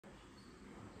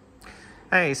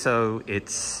Hey, so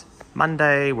it's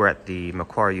Monday, we're at the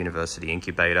Macquarie University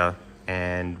Incubator,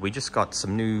 and we just got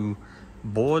some new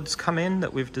boards come in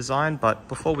that we've designed, but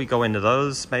before we go into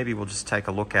those, maybe we'll just take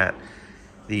a look at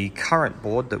the current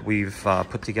board that we've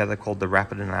put together called the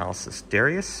Rapid Analysis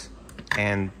Darius.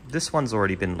 And this one's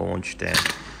already been launched, and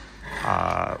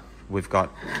we've got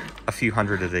a few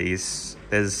hundred of these.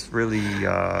 There's really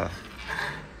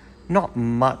not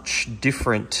much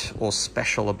different or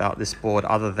special about this board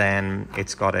other than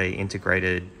it's got a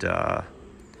integrated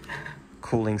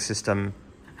cooling system.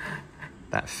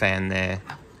 That fan there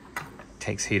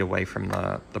takes heat away from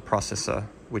the processor,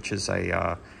 which is it's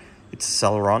a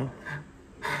Celeron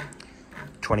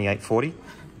 2840,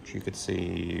 which you could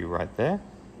see right there.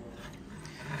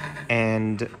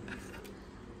 And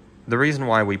the reason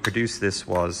why we produced this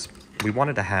was we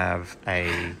wanted to have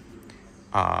a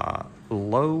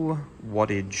low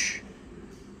wattage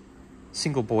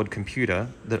single board computer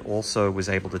that also was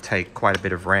able to take quite a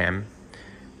bit of RAM.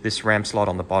 This RAM slot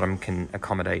on the bottom can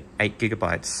accommodate 8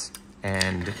 gigabytes,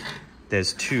 and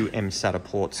there's 2 mSATA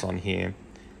ports on here.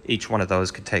 Each one of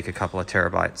those could take a couple of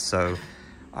terabytes. So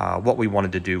what we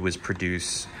wanted to do was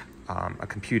produce a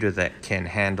computer that can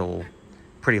handle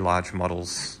pretty large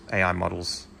models, AI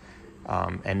models,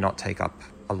 and not take up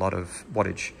a lot of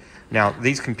wattage. Now,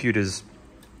 these computers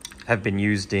have been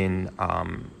used in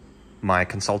my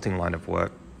consulting line of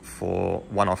work for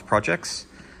one-off projects,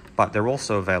 but they're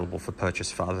also available for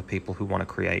purchase for other people who want to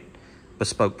create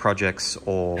bespoke projects,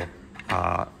 or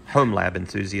home lab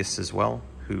enthusiasts as well,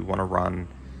 who want to run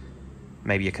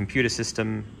maybe a computer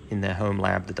system in their home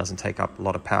lab that doesn't take up a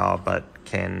lot of power but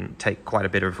can take quite a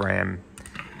bit of RAM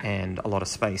and a lot of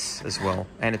space as well.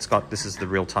 And this is the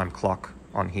real-time clock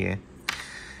on here.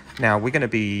 Now we're going to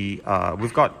be,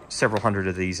 we've got several hundred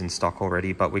of these in stock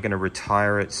already, but we're going to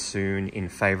retire it soon in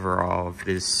favor of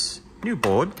this new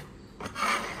board.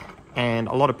 And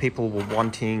a lot of people were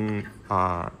wanting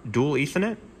dual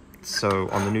Ethernet. So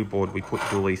on the new board, we put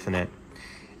dual Ethernet.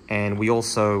 And we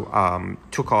also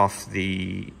took off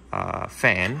the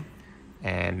fan,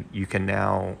 and you can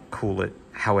now cool it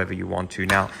however you want to.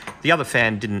 Now, the other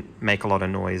fan didn't make a lot of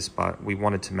noise, but we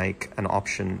wanted to make an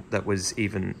option that was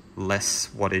even less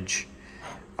wattage.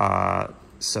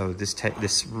 So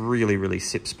this really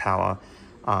sips power.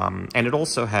 And it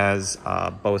also has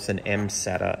both an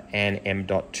mSATA and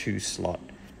M.2 slot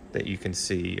that you can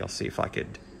see. I'll see if I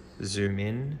could zoom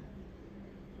in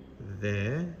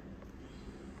there.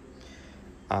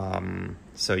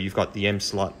 So you've got the M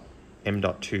slot,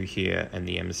 M.2 here, and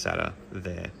the mSATA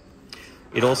there.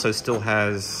 It also still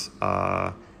has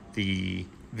the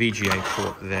VGA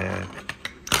port there,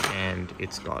 and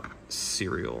it's got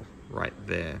serial right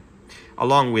there,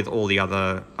 along with all the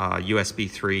other USB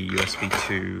 3, USB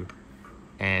 2,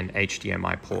 and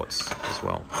HDMI ports as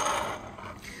well.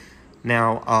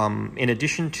 Now, in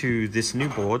addition to this new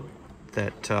board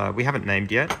that we haven't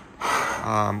named yet,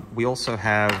 we also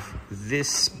have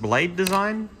this blade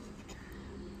design.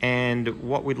 And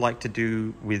what we'd like to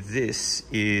do with this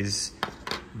is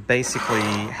basically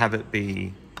have it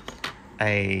be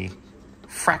a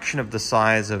fraction of the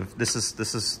size of this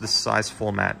size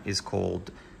format is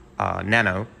called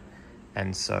nano.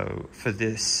 And so for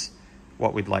this,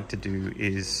 what we'd like to do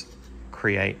is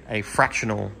create a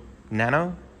fractional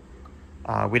nano.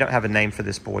 We don't have a name for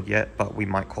this board yet, but we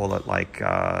might call it like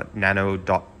nano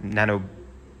dot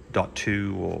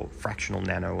 2 or fractional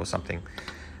nano or something.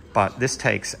 But this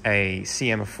takes a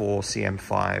CM4,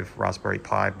 CM5 Raspberry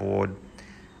Pi board,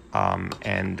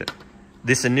 and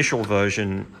this initial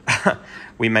version,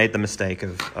 we made the mistake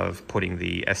of putting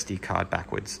the SD card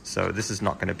backwards. So this is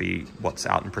not going to be what's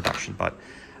out in production, but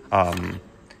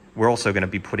we're also going to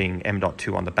be putting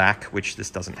M.2 on the back, which this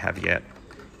doesn't have yet,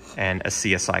 and a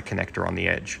CSI connector on the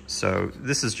edge. So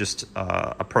this is just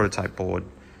a prototype board.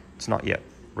 It's not yet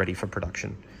ready for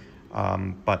production,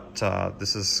 but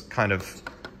this is kind of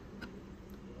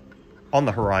on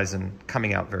the horizon,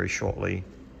 coming out very shortly,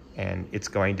 and it's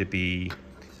going to be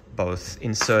both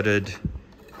inserted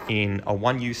in a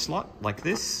 1U slot like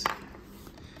this,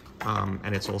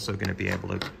 and it's also going to be able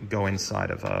to go inside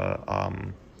of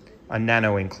a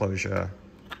nano enclosure,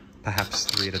 perhaps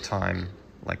 3 at a time,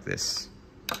 like this.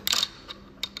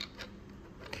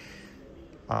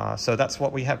 So that's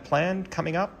what we have planned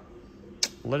coming up.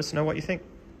 Let us know what you think.